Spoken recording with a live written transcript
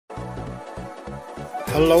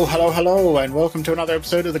Hello, and welcome to another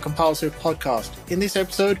episode of the Compulsive Podcast. In this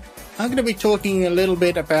episode, I'm going to be talking a little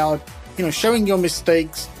bit about, showing your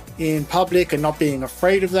mistakes in public and not being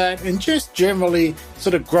afraid of that, and just generally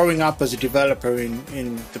sort of growing up as a developer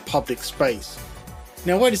in the public space.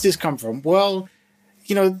 Now, where does this come from? Well,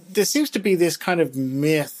 there seems to be this kind of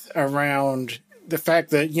myth around the fact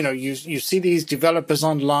that, you see these developers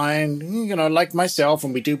online, like myself,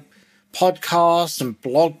 and we do podcasts and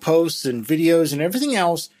blog posts and videos and everything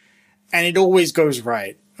else, and it always goes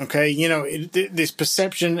right. Okay. This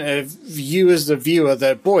perception of you as the viewer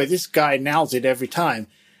that, boy, this guy nails it every time.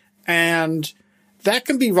 And that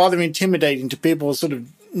can be rather intimidating to people sort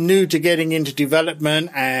of new to getting into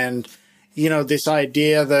development, and, this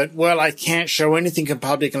idea that, well, I can't show anything in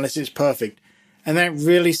public unless it's perfect. And that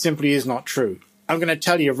really simply is not true. I'm going to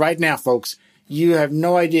tell you right now, folks, you have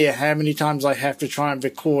no idea how many times I have to try and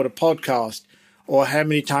record a podcast, or how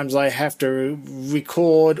many times I have to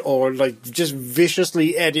record or just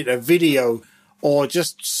viciously edit a video, or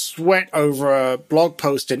just sweat over a blog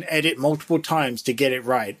post and edit multiple times to get it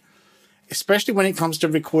right. Especially when it comes to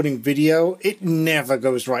recording video, it never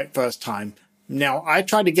goes right first time. Now, I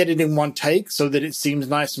try to get it in one take so that it seems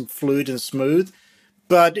nice and fluid and smooth,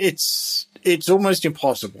 but it's almost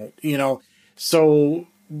impossible, So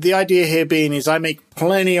the idea here being is I make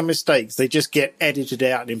plenty of mistakes. They just get edited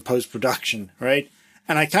out in post-production, right?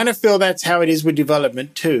 And I kind of feel that's how it is with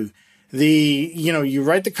development too. You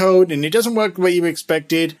write the code and it doesn't work the way you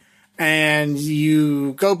expected, and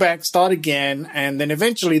you go back, start again, and then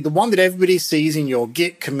eventually the one that everybody sees in your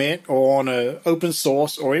Git commit or on a open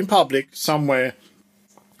source or in public somewhere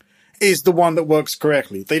is the one that works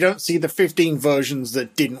correctly. They don't see the 15 versions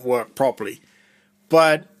that didn't work properly.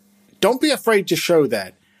 But don't be afraid to show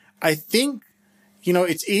that. I think,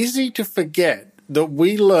 it's easy to forget that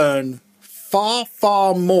we learn far,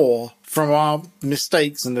 far more from our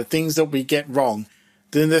mistakes and the things that we get wrong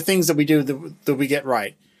than the things that we do that we get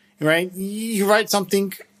right. Right? You write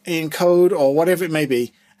something in code or whatever it may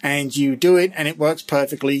be, and you do it and it works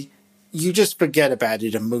perfectly. You just forget about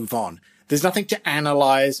it and move on. There's nothing to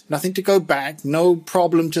analyze, nothing to go back, no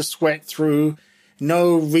problem to sweat through,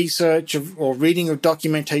 no research or reading of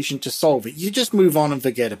documentation to solve it. You just move on and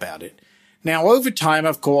forget about it. Now, over time,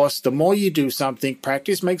 of course, the more you do something,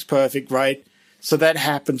 practice makes perfect, right? So that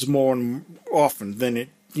happens more and often than it,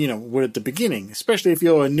 would at the beginning, especially if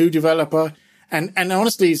you're a new developer. And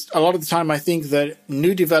honestly, a lot of the time, I think that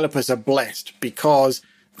new developers are blessed because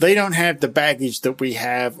they don't have the baggage that we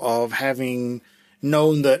have of having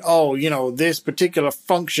known that, this particular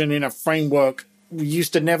function in a framework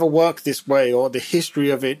used to never work this way, or the history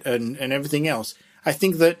of it and everything else. I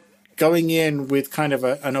think that going in with kind of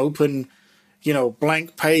an open,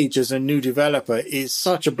 blank page as a new developer is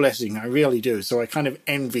such a blessing. I really do. So I kind of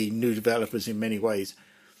envy new developers in many ways.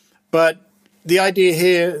 But the idea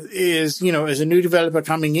here is, as a new developer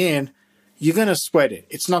coming in, you're going to sweat it.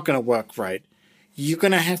 It's not going to work right. You're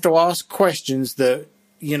going to have to ask questions that,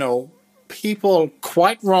 people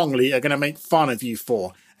quite wrongly are going to make fun of you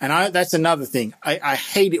for. And that's another thing. I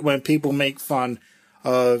hate it when people make fun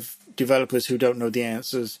of developers who don't know the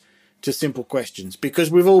answers to simple questions,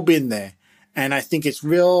 because we've all been there. And I think it's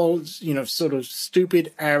real, sort of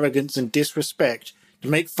stupid arrogance and disrespect to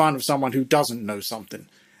make fun of someone who doesn't know something.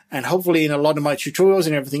 And hopefully in a lot of my tutorials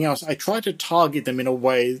and everything else, I try to target them in a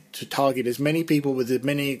way to target as many people with as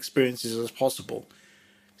many experiences as possible.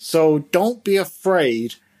 So don't be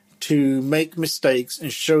afraid to make mistakes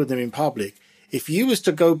and show them in public. If you was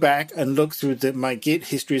to go back and look through my Git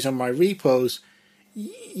histories and my repos,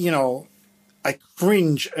 I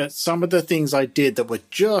cringe at some of the things I did that were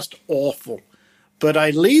just awful. But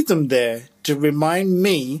I leave them there to remind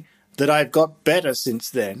me that I've got better since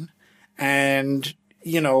then. And,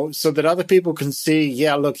 so that other people can see,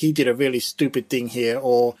 yeah, look, he did a really stupid thing here.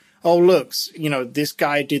 Or, oh, look, this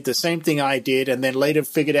guy did the same thing I did and then later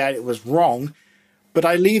figured out it was wrong. But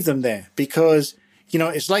I leave them there because,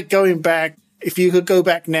 it's like going back. If you could go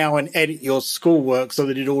back now and edit your schoolwork so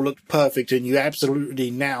that it all looked perfect and you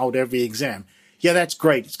absolutely nailed every exam. Yeah, that's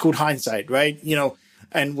great. It's called hindsight, right?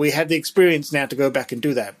 And we have the experience now to go back and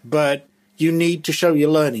do that. But you need to show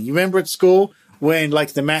your learning. You remember at school when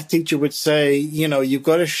the math teacher would say, you've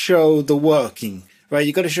got to show the working, right?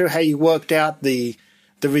 You've got to show how you worked out the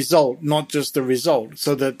result, not just the result,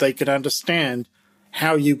 so that they could understand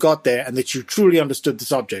how you got there and that you truly understood the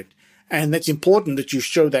subject. And that's important that you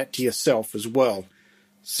show that to yourself as well.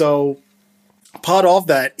 So part of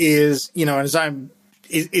that is,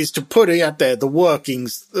 is to put out there the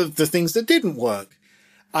workings of the things that didn't work.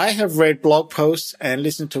 I have read blog posts and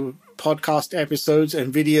listened to podcast episodes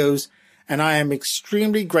and videos, and I am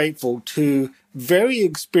extremely grateful to very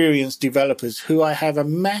experienced developers who I have a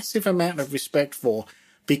massive amount of respect for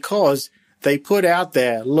because they put out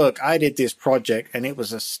there, look, I did this project and it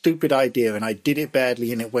was a stupid idea and I did it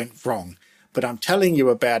badly and it went wrong. But I'm telling you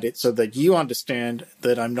about it so that you understand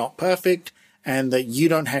that I'm not perfect and that you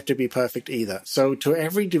don't have to be perfect either. So to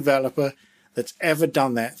every developer that's ever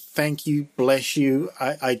done that, thank you, bless you.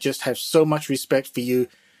 I just have so much respect for you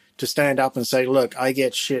to stand up and say, look, I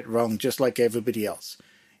get shit wrong just like everybody else.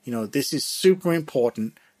 You know, this is super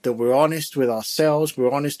important that we're honest with ourselves,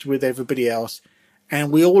 we're honest with everybody else,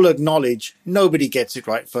 and we all acknowledge nobody gets it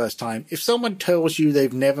right first time. If someone tells you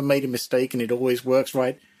they've never made a mistake and it always works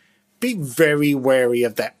right, be very wary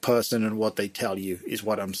of that person and what they tell you, is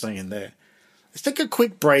what I'm saying there. Let's take a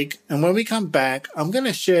quick break, and when we come back, I'm going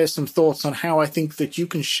to share some thoughts on how I think that you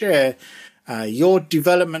can share your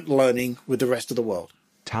development learning with the rest of the world.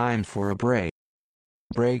 Time for a break.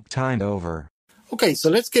 Break time over. Okay, so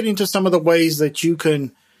let's get into some of the ways that you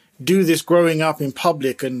can do this growing up in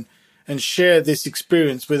public and share this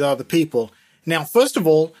experience with other people. Now, first of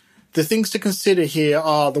all, the things to consider here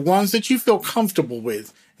are the ones that you feel comfortable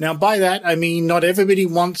with. Now, by that, I mean not everybody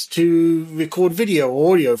wants to record video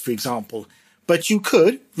or audio, for example, but you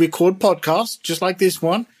could record podcasts just like this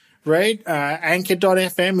one, right?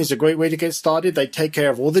 Anchor.fm is a great way to get started. They take care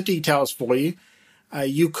of all the details for you.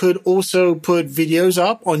 You could also put videos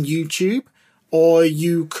up on YouTube, or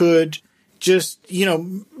you could just,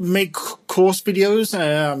 make course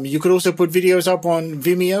videos. You could also put videos up on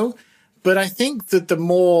Vimeo. But I think that the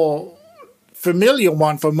more familiar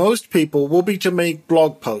one for most people will be to make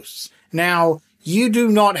blog posts. Now, you do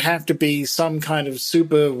not have to be some kind of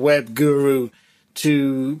super web guru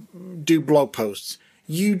to do blog posts.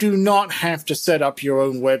 You do not have to set up your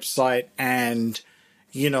own website and,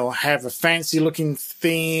 have a fancy looking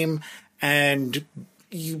theme and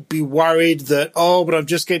you be worried that, but I'm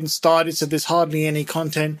just getting started, so there's hardly any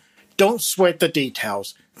content. Don't sweat the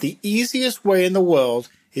details. The easiest way in the world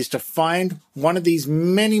is to find one of these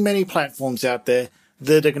many, many platforms out there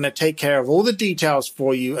that are going to take care of all the details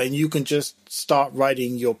for you, and you can just start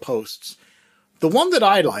writing your posts. The one that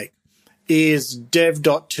I like is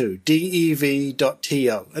dev.to,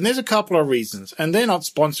 dev.to. And there's a couple of reasons, and they're not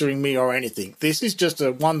sponsoring me or anything. This is just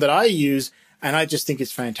a one that I use, and I just think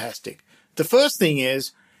it's fantastic. The first thing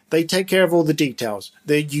is they take care of all the details.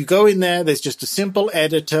 You go in there, there's just a simple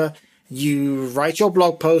editor. You write your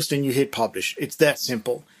blog post and you hit publish. It's that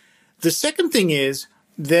simple. The second thing is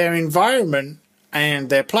their environment and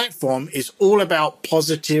their platform is all about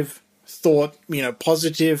positive thought,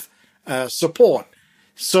 positive support.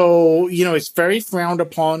 So, it's very frowned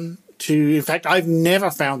upon in fact, I've never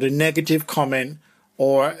found a negative comment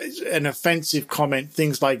or an offensive comment,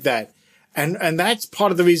 things like that. And that's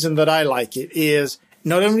part of the reason that I like it, is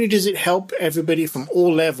not only does it help everybody from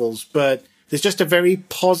all levels, but there's just a very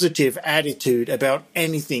positive attitude about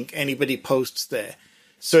anything anybody posts there.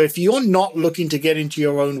 So if you're not looking to get into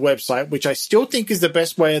your own website, which I still think is the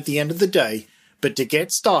best way at the end of the day, but to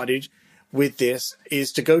get started with this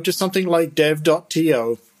is to go to something like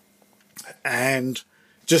dev.to and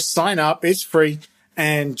just sign up. It's free,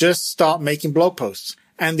 and just start making blog posts.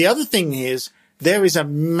 And the other thing is there is a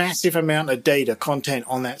massive amount of data content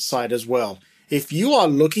on that site as well. If you are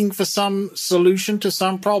looking for some solution to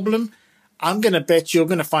some problem, I'm going to bet you're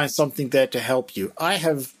going to find something there to help you. I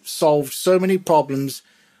have solved so many problems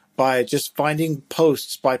by just finding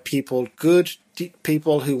posts by people, good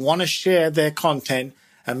people who want to share their content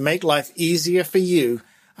and make life easier for you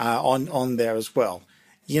on there as well.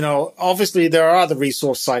 Obviously there are other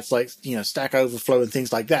resource sites like, Stack Overflow and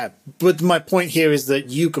things like that. But my point here is that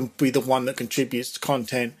you can be the one that contributes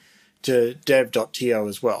content to dev.to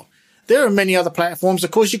as well. There are many other platforms.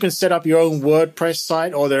 Of course, you can set up your own WordPress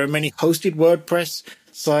site, or there are many hosted WordPress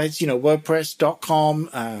sites,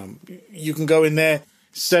 WordPress.com. You can go in there,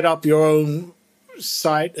 set up your own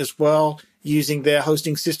site as well, using their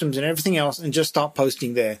hosting systems and everything else, and just start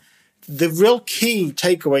posting there. The real key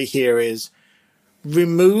takeaway here is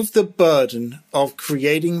remove the burden of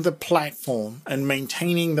creating the platform and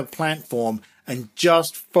maintaining the platform, and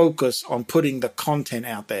just focus on putting the content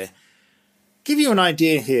out there. Give you an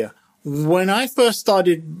idea here. When I first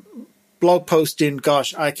started blog posting,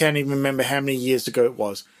 I can't even remember how many years ago it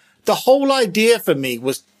was. The whole idea for me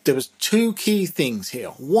was there was two key things here.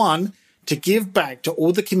 One, to give back to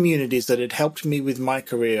all the communities that had helped me with my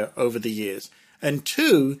career over the years. And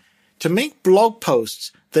two, to make blog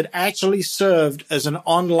posts that actually served as an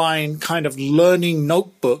online kind of learning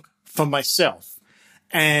notebook for myself.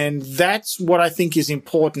 And that's what I think is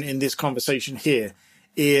important in this conversation here,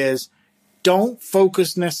 is don't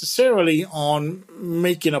focus necessarily on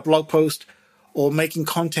making a blog post or making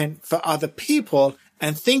content for other people,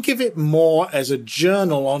 and think of it more as a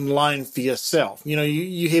journal online for yourself.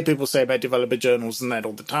 You hear people say about developer journals and that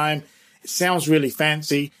all the time. It sounds really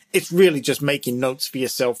fancy. It's really just making notes for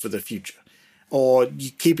yourself for the future, or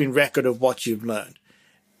you keeping record of what you've learned.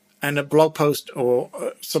 And a blog post or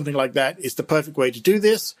something like that is the perfect way to do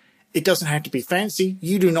this. It doesn't have to be fancy.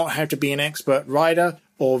 You do not have to be an expert writer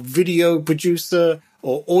or video producer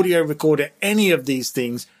or audio recorder, any of these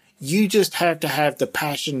things. You just have to have the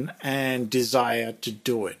passion and desire to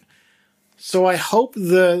do it. So I hope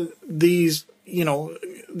these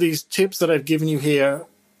tips that I've given you here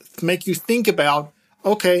make you think about,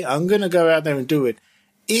 okay, I'm going to go out there and do it.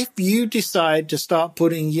 If you decide to start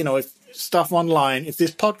putting, stuff online, if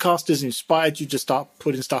this podcast has inspired you to start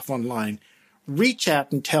putting stuff online, reach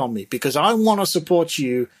out and tell me, because I want to support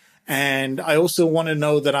you. And I also want to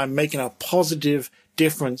know that I'm making a positive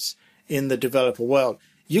difference in the developer world.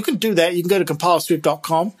 You can do that. You can go to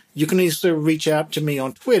compileswift.com. You can also reach out to me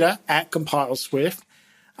on Twitter @compileswift.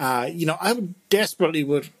 I desperately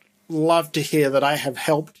would love to hear that I have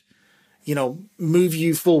helped, move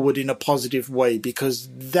you forward in a positive way, because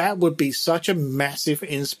that would be such a massive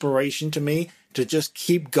inspiration to me to just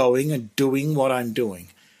keep going and doing what I'm doing.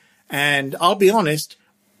 And I'll be honest,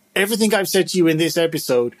 everything I've said to you in this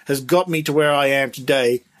episode has got me to where I am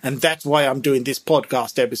today. And that's why I'm doing this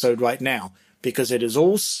podcast episode right now, because it has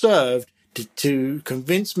all served to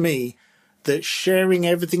convince me that sharing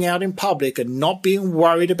everything out in public and not being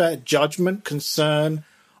worried about judgment, concern,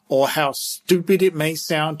 or how stupid it may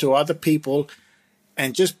sound to other people,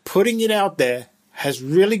 and just putting it out there has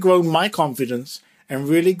really grown my confidence and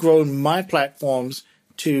really grown my platforms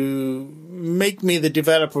to make me the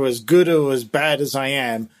developer as good or as bad as I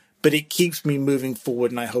am, but it keeps me moving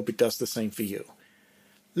forward, and I hope it does the same for you.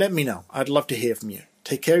 Let me know. I'd love to hear from you.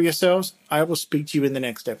 Take care of yourselves. I will speak to you in the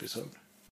next episode.